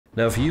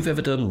Now, if you've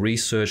ever done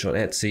research on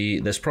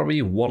Etsy, there's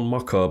probably one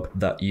mockup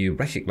that you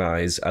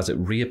recognize as it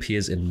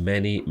reappears in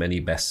many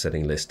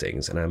best-selling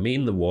listings. And I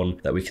mean the one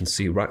that we can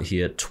see right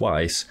here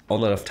twice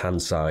on the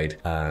left-hand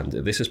side. And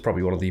this is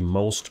probably one of the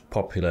most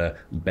popular,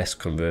 best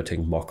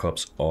converting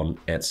mockups on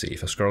Etsy.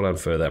 If I scroll down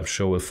further, I'm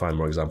sure we'll find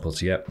more examples.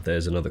 Yep,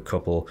 there's another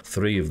couple,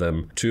 3 of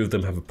them. 2 of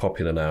them have a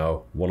popular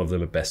now, 1 of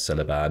them a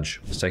bestseller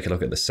badge. Let's take a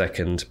look at the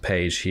second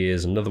page.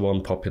 Here's another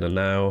one popular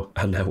now.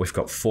 And now we've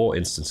got 4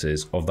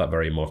 instances of that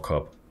very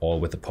mockup, all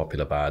with a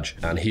popular badge.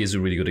 And here's a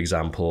really good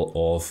example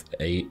of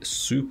a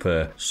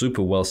super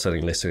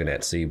well-selling listing on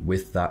Etsy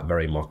with that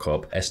very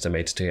mockup,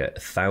 estimated to get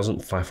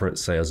 1,500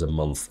 sales a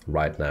month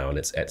right now, and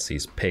it's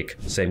Etsy's pick.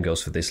 Same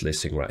goes for this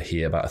listing right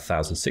here, about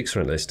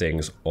 1,600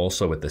 listings,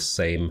 also with the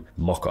same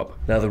mockup.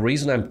 Now, the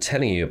reason I'm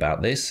telling you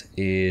about this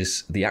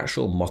is the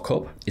actual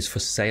mockup is for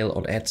sale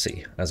on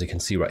Etsy, as you can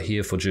see right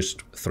here, for just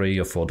 $3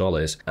 or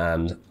 $4.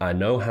 And I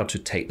know how to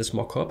take this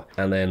mockup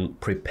and then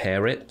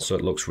prepare it so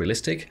it looks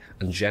realistic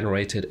and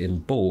generate it in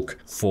bulk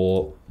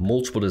for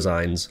multiple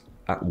designs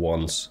at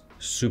once,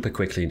 super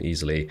quickly and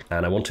easily.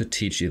 And I want to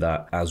teach you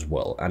that as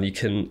well. And you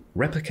can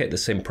replicate the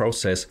same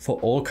process for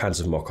all kinds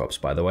of mockups,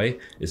 by the way.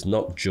 It's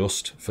not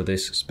just for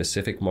this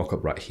specific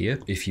mockup right here.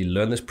 If you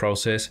learn this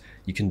process,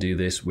 you can do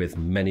this with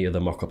many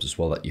other mockups as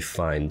well that you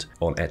find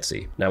on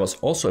Etsy. Now, what's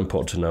also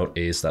important to note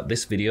is that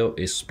this video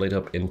is split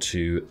up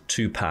into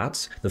 2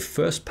 parts. The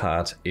first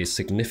part is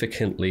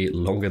significantly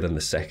longer than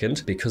the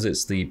second because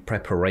it's the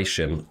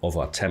preparation of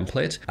our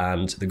template.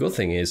 And the good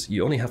thing is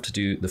you only have to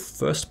do the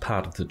first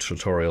part of the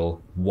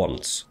tutorial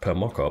once per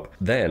mockup.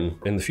 Then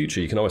in the future,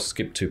 you can always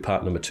skip to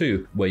part number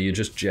 2, where you're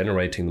just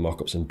generating the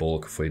mockups in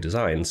bulk for your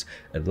designs.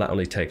 And that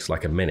only takes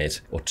like a minute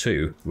or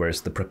 2,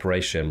 whereas the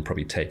preparation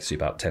probably takes you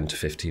about 10 to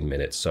 15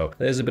 minutes. So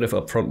there's a bit of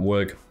upfront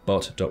work,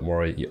 but don't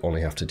worry, you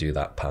only have to do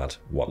that part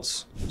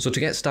once. So to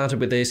get started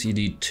with this, you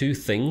need 2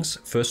 things.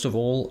 First of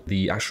all,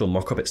 the actual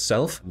mockup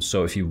itself.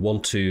 So if you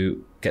want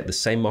to get the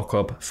same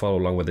mockup, follow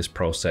along with this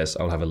process,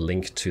 I'll have a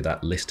link to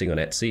that listing on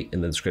Etsy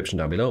in the description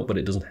down below, but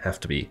it doesn't have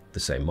to be the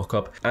same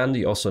mockup. And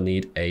you also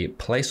need a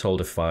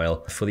placeholder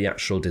file for the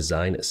actual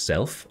design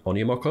itself on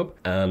your mockup.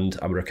 And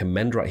I would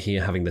recommend right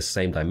here having the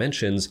same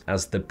dimensions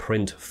as the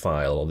print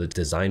file or the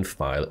design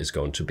file is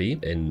going to be.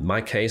 In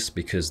my case,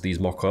 because these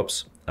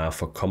mockups are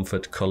for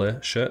comfort color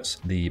shirts,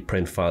 the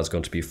print file is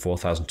going to be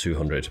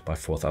 4,200 by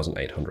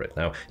 4,800.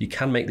 Now, you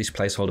can make these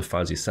placeholder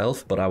files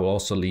yourself, but I will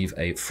also leave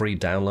a free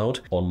download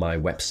on my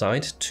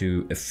website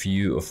to a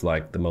few of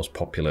like the most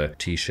popular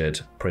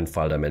t-shirt print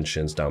file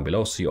dimensions down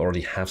below. So you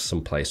already have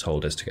some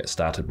placeholders to get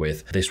started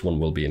with. This one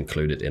will be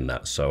included in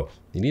that. So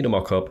you need a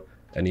mockup,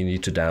 and you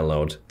need to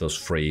download those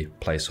free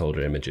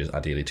placeholder images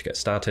ideally to get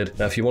started.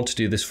 Now, if you want to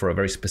do this for a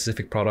very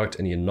specific product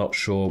and you're not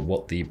sure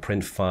what the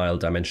print file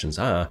dimensions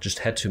are, just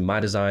head to My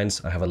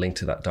Designs. I have a link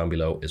to that down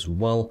below as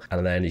well.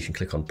 And then you can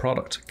click on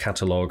Product,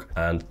 Catalog,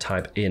 and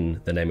type in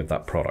the name of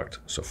that product.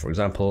 So for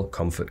example,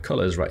 Comfort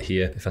Colors right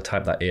here. If I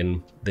type that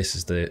in, this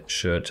is the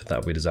shirt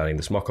that we're designing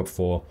this mockup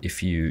for.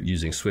 If you're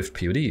using Swift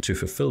POD to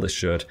fulfill this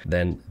shirt,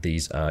 then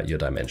these are your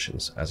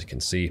dimensions, as you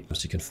can see.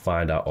 So you can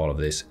find out all of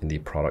this in the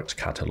product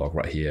catalog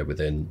right here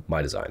within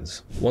My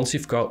Designs. Once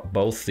you've got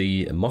both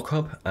the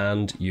mockup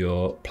and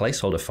your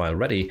placeholder file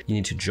ready, you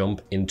need to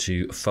jump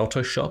into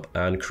Photoshop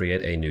and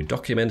create a new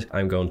document.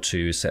 I'm going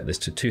to set this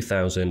to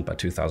 2000 by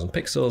 2000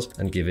 pixels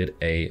and give it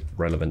a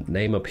relevant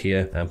name up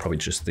here, and probably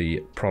just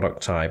the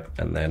product type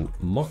and then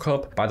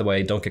mockup. By the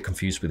way, don't get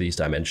confused with these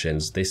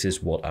dimensions. This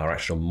is what our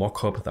actual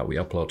mockup that we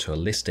upload to a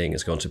listing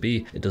is going to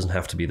be. It doesn't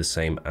have to be the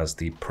same as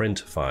the print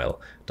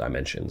file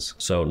dimensions.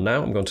 So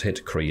now I'm going to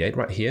hit create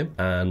right here.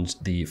 And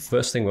the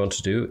first thing we want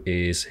to do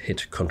is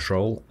hit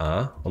Control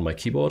R on my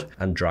keyboard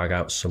and drag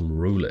out some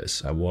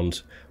rulers. I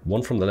want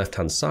one from the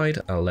left-hand side.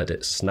 I'll let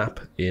it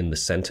snap in the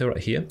center right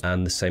here.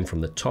 And the same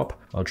from the top.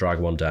 I'll drag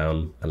one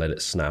down and let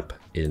it snap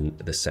in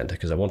the center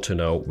because I want to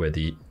know where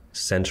the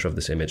center of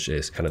this image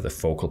is kind of the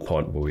focal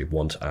point where we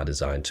want our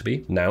design to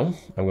be. Now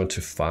I'm going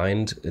to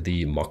find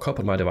the mockup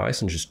on my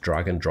device and just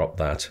drag and drop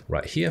that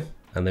right here.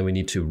 And then we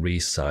need to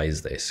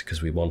resize this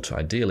because we want to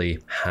ideally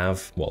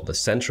have, well, the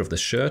center of the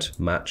shirt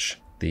match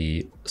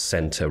the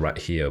center right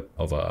here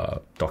of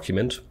our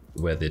document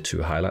where the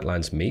 2 highlight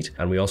lines meet.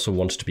 And we also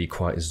want it to be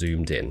quite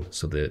zoomed in.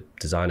 So the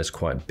design is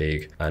quite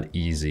big and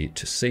easy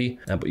to see,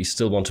 but you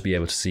still want to be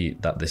able to see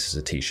that this is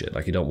a t-shirt.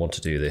 Like you don't want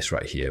to do this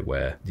right here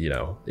where, you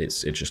know, it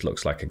just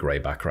looks like a gray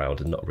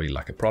background and not really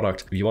like a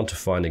product. You want to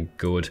find a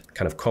good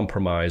kind of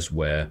compromise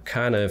where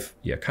kind of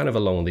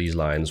along these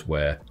lines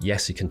where,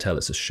 yes, you can tell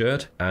it's a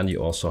shirt and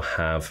you also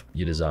have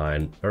your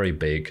design very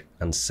big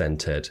and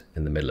centered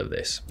in the middle of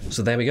this.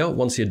 So there we go.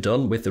 Once you're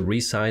done with the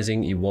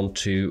resizing, you want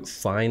to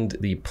find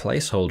the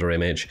placeholder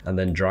image and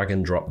then drag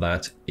and drop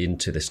that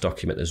into this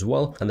document as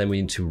well. And then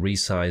we need to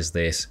resize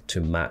this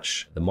to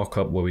match the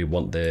mockup where we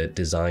want the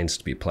designs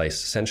to be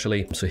placed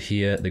essentially. So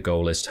here the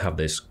goal is to have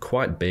this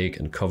quite big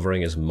and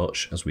covering as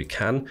much as we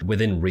can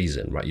within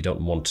reason, right? You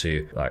don't want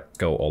to like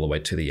go all the way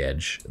to the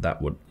edge.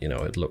 That would, you know,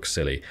 it looks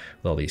silly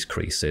with all these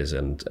creases,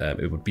 and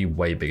it would be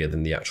way bigger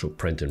than the actual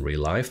print in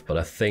real life. But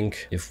I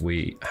think if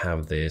we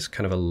have this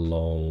kind of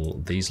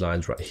along these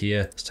lines right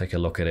here, let's take a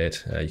look at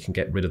it. You can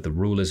get rid of the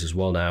rulers as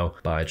well now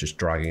by just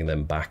dragging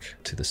them back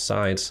to the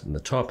sides and the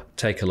top.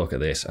 Take a look at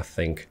this. I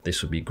think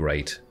this would be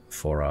great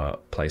for our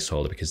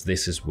placeholder, because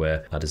this is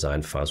where our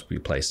design files will be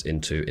placed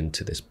into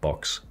this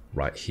box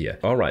right here.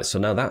 All right, so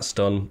now that's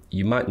done.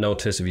 You might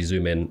notice if you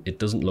zoom in, it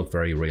doesn't look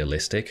very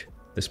realistic,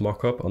 this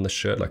mock-up on the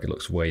shirt. Like, it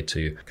looks way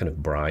too kind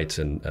of bright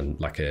and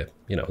like a,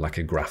 you know, like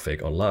a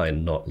graphic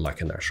online, not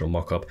like an actual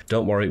mock-up.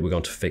 Don't worry, we're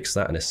going to fix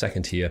that in a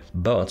second here.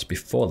 But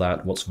before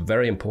that, what's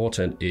very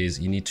important is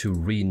you need to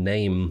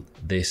rename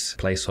this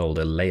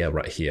placeholder layer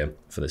right here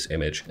for this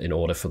image in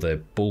order for the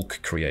bulk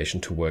creation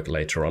to work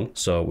later on.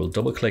 So we'll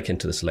double click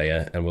into this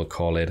layer and we'll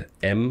call it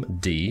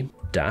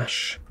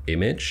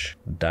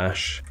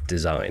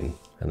MD-image-design.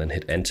 And then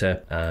hit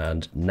enter,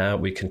 and now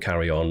we can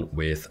carry on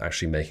with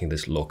actually making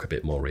this look a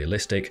bit more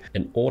realistic.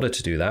 In order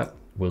to do that,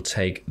 we'll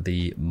take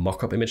the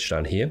mockup image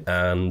down here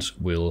and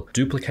we'll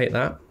duplicate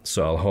that.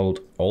 So I'll hold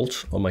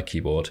Alt on my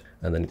keyboard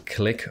and then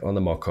click on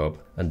the mockup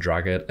and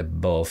drag it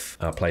above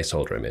our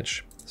placeholder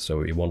image. So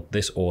we want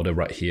this order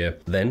right here.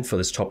 Then for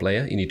this top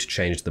layer, you need to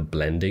change the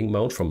blending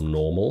mode from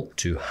normal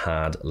to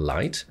hard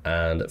light.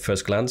 And at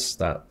first glance,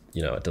 that,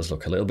 you know, it does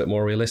look a little bit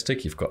more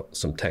realistic. You've got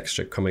some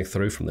texture coming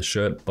through from the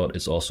shirt, but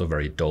it's also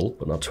very dull.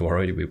 But not to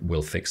worry,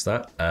 we'll fix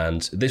that.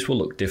 And this will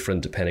look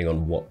different depending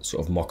on what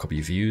sort of mockup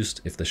you've used.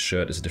 If the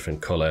shirt is a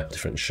different color,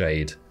 different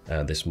shade,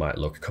 this might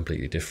look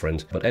completely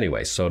different. But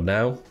anyway, so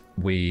now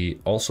we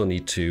also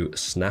need to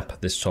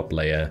snap this top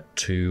layer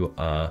to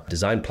our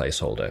design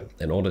placeholder.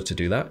 In order to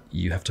do that,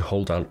 you have to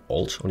hold down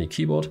Alt on your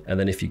keyboard. And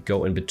then if you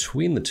go in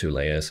between the two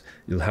layers,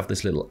 you'll have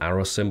this little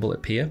arrow symbol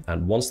appear.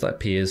 And once that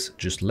appears,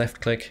 just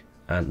left click.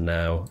 And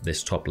now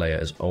this top layer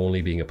is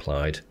only being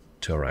applied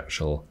to our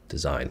actual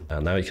design.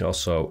 And now you can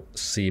also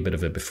see a bit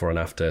of a before and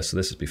after. So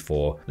this is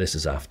before, this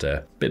is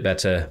after. Bit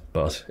better,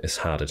 but it's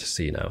harder to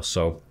see now.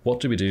 So what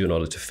do we do in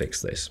order to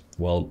fix this?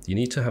 Well, you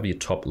need to have your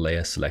top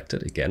layer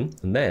selected again,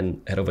 and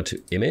then head over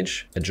to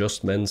Image,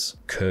 Adjustments,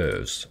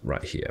 Curves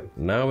right here.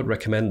 Now I would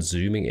recommend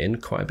zooming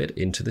in quite a bit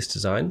into this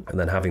design and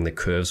then having the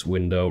curves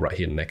window right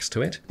here next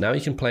to it. Now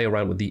you can play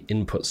around with the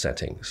input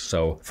settings.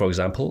 So for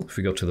example, if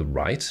we go to the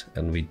right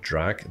and we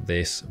drag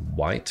this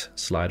white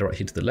slider right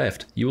here to the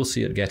left, you will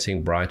see it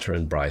getting brighter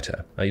and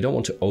brighter. Now you don't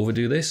want to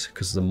overdo this,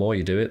 because the more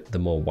you do it, the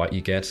more white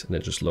you get, and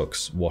it just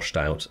looks washed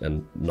out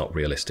and not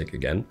realistic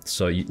again.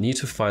 So you need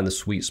to find the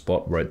sweet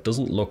spot where it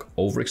doesn't look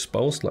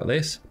overexposed like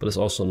this, but it's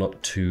also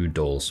not too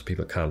dull so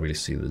people can't really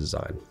see the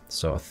design.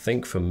 So I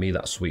think for me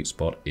that sweet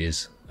spot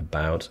is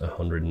about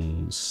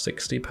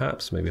 160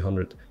 perhaps, maybe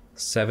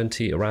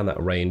 170, around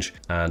that range.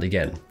 And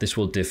again, this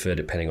will differ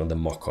depending on the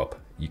mock-up.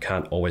 You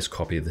can't always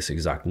copy this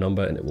exact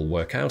number and it will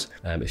work out.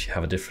 If you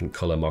have a different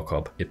color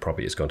mock-up, it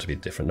probably is going to be a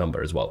different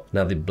number as well.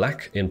 Now the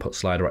black input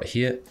slider right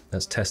here,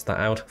 let's test that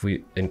out. If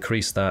we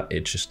increase that,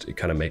 it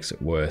kind of makes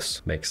it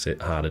worse, makes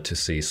it harder to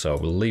see. So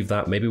we'll leave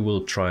that. Maybe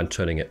we'll try and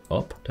turning it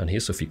up down here.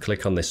 So if you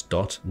click on this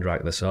dot and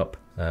drag this up,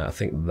 I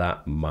think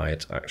that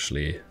might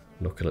actually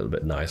look a little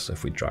bit nicer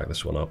if we drag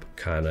this one up,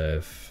 kind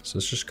of. So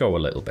let's just go a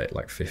little bit,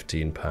 like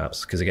 15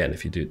 perhaps, because again,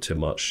 if you do it too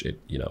much, it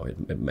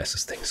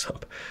messes things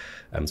up.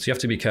 So you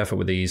have to be careful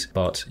with these,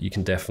 but you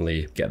can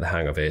definitely get the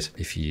hang of it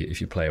if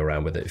you play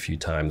around with it a few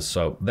times.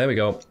 So there we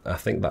go. I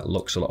think that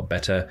looks a lot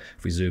better.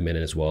 If we zoom in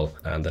as well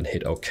and then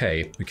hit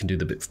OK, we can do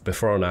the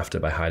before and after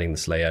by hiding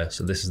this layer.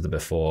 So this is the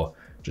before,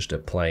 just a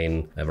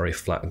plain, a very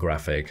flat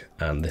graphic,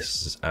 and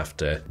this is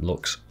after.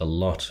 Looks a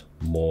lot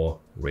more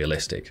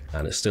realistic,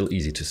 and it's still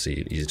easy to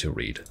see, easy to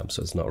read,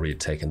 so it's not really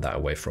taking that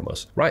away from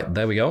us. Right,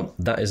 there we go.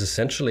 That is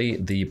essentially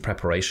the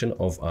preparation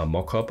of our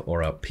mockup,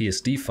 or our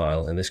PSD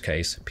file, in this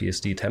case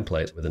PSD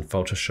template within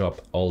Photoshop,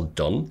 all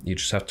done. You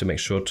just have to make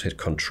sure to hit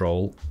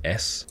Control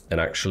S and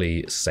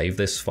actually save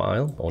this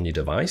file on your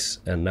device,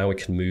 and now we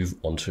can move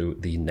on to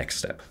the next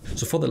step.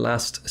 So for the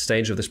last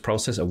stage of this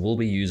process, I will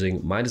be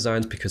using my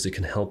designs because it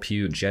can help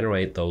you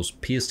generate those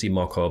PSD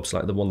mockups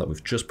like the one that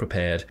we've just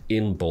prepared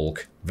in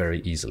bulk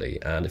very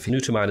easily. And if you're new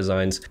to my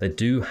designs, they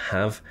do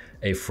have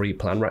a free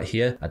plan right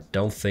here. I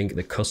don't think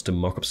the custom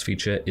mockups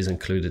feature is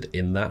included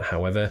in that.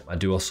 However, I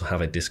do also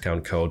have a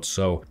discount code.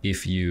 So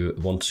if you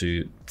want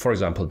to, for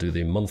example, do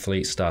the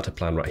monthly starter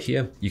plan right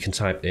here, you can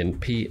type in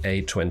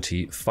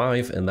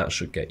PA25 and that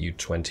should get you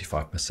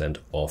 25%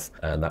 off.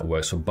 And that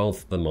works for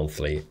both the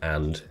monthly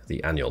and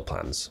the annual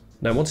plans.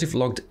 Now, once you've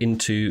logged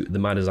into the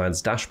My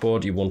Designs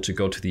dashboard, you want to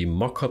go to the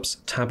Mockups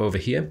tab over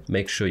here.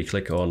 Make sure you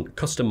click on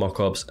Custom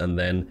Mockups and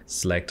then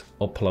select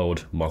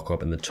Upload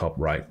Mockup in the top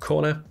right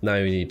corner. Now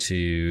you need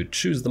to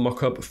choose the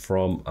mockup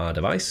from our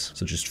device.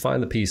 So just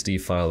find the PSD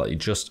file that you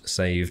just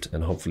saved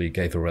and hopefully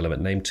gave a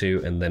relevant name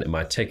to, and then it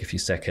might take a few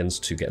seconds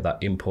to get that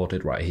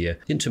imported right here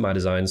into My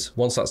Designs.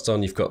 Once that's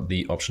done, you've got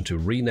the option to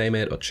rename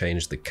it or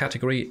change the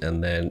category,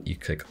 and then you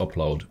click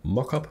Upload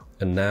Mockup.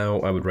 And now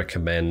I would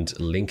recommend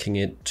linking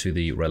it to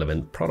the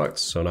relevant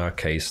products. So in our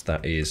case,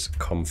 that is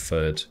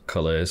Comfort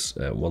Colors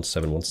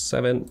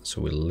 1717.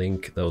 So we'll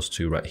link those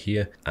two right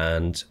here,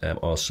 and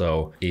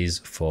also is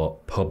for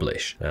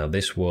publish. Now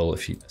this will,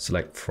 if you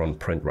select front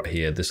print right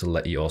here, this will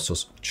let you also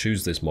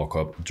choose this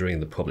mockup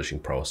during the publishing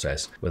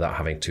process without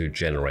having to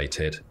generate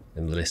it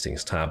in the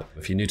listings tab.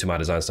 If you're new to My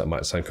Designs, that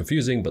might sound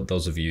confusing, but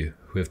those of you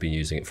who have been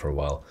using it for a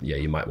while, yeah,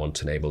 you might want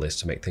to enable this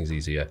to make things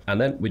easier. And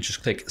then we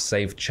just click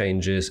Save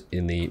Changes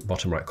in the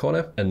bottom right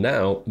corner. And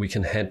now we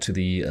can head to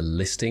the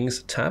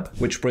Listings tab,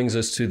 which brings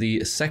us to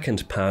the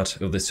second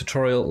part of this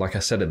tutorial. Like I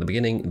said at the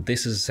beginning,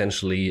 this is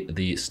essentially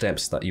the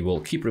steps that you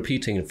will keep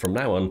repeating from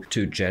now on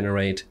to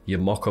generate your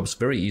mockups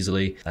very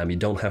easily. You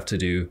don't have to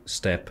do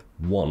step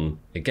 1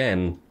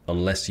 again,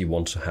 unless you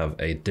want to have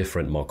a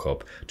different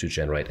mockup to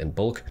generate in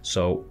bulk.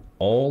 So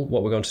all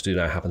what we're going to do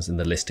now happens in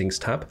the Listings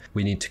tab.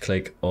 We need to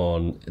click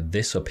on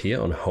this up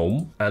here on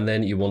Home, and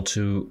then you want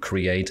to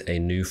create a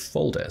new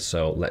folder.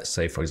 So let's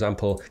say, for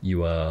example,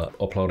 you are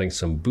uploading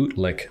some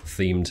bootleg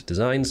themed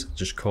designs.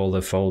 Just call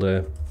the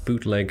folder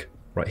bootleg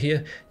right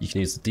here. You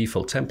can use the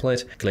default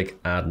template, click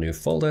Add New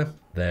Folder,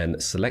 then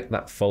select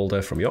that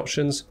folder from your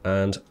options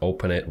and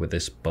open it with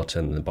this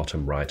button in the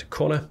bottom right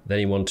corner. Then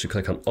you want to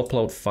click on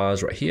Upload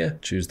Files right here,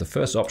 choose the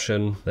first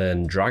option,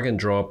 then drag and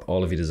drop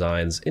all of your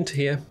designs into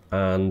here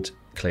and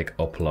click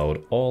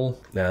Upload All.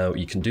 Now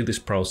you can do this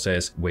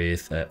process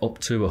with up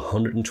to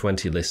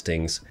 120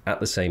 listings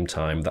at the same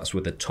time. That's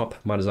with the top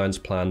My Designs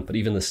plan, but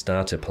even the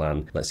starter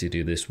plan lets you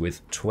do this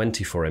with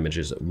 24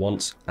 images at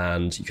once,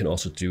 and you can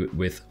also do it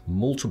with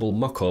multiple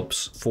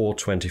mockups for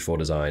 24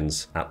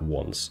 designs at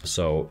once.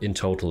 So in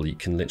total, you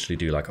can literally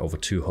do like over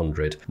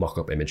 200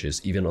 mockup images,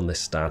 even on this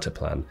starter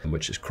plan,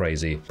 which is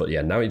crazy. But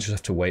yeah, now you just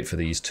have to wait for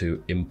these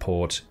to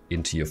import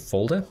into your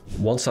folder.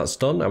 Once that's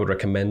done, I would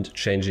recommend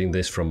changing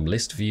this from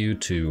list view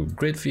to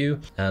grid view,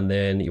 and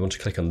then you want to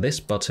click on this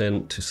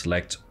button to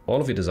select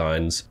all of your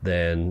designs,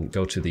 then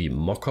go to the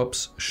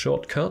Mockups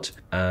shortcut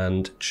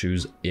and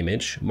choose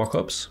Image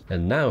Mockups.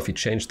 And now if you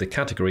change the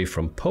category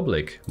from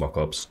Public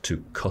Mockups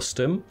to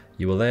Custom,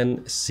 you will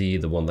then see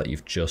the one that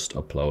you've just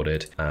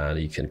uploaded, and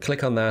you can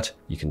click on that.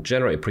 You can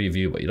generate a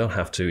preview, but you don't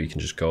have to. You can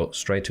just go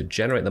straight to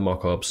generate the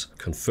mockups,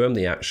 confirm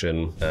the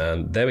action,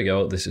 and there we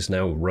go. This is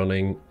now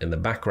running in the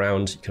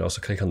background. You can also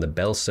click on the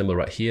bell symbol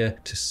right here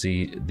to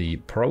see the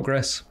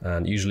progress,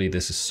 and usually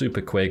this is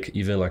super quick.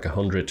 Even like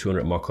 100,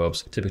 200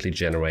 mockups typically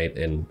generate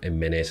in a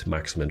minute,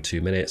 maximum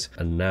 2 minutes.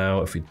 And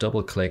now if we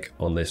double click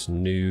on this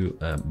new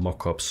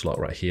mockup slot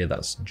right here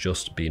that's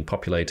just been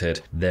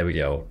populated, there we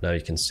go. Now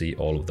you can see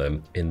all of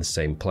them in the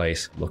same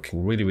place,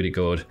 looking really, really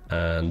good.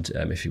 And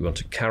if you want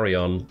to carry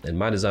on in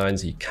My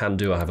Designs, you can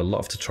do. I have a lot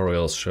of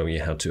tutorials showing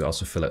you how to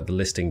also fill out the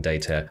listing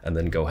data and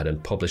then go ahead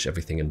and publish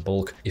everything in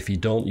bulk. If you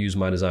don't use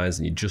My Designs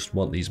and you just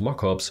want these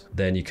mockups,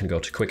 then you can go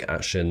to Quick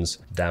Actions,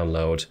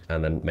 download,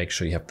 and then make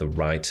sure you have the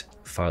right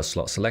file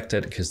slot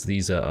selected, because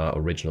these are our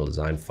original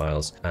design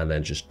files, and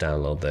then just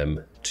download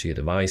them to your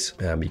device.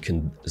 You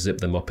can zip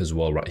them up as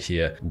well right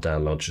here and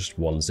download just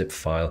one zip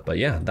file. But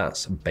yeah,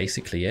 that's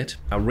basically it.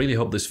 I really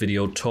hope this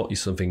video taught you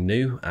something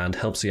new and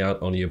helps you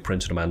out on your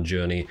print-on-demand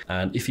journey.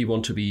 And if you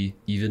want to be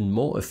even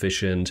more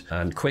efficient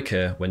and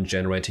quicker when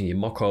generating your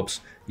mockups,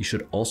 you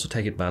should also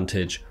take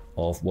advantage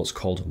of what's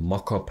called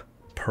mockup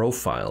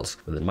profiles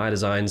within My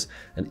Designs.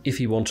 And if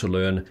you want to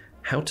learn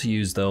how to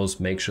use those,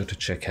 make sure to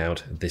check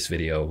out this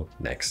video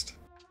next.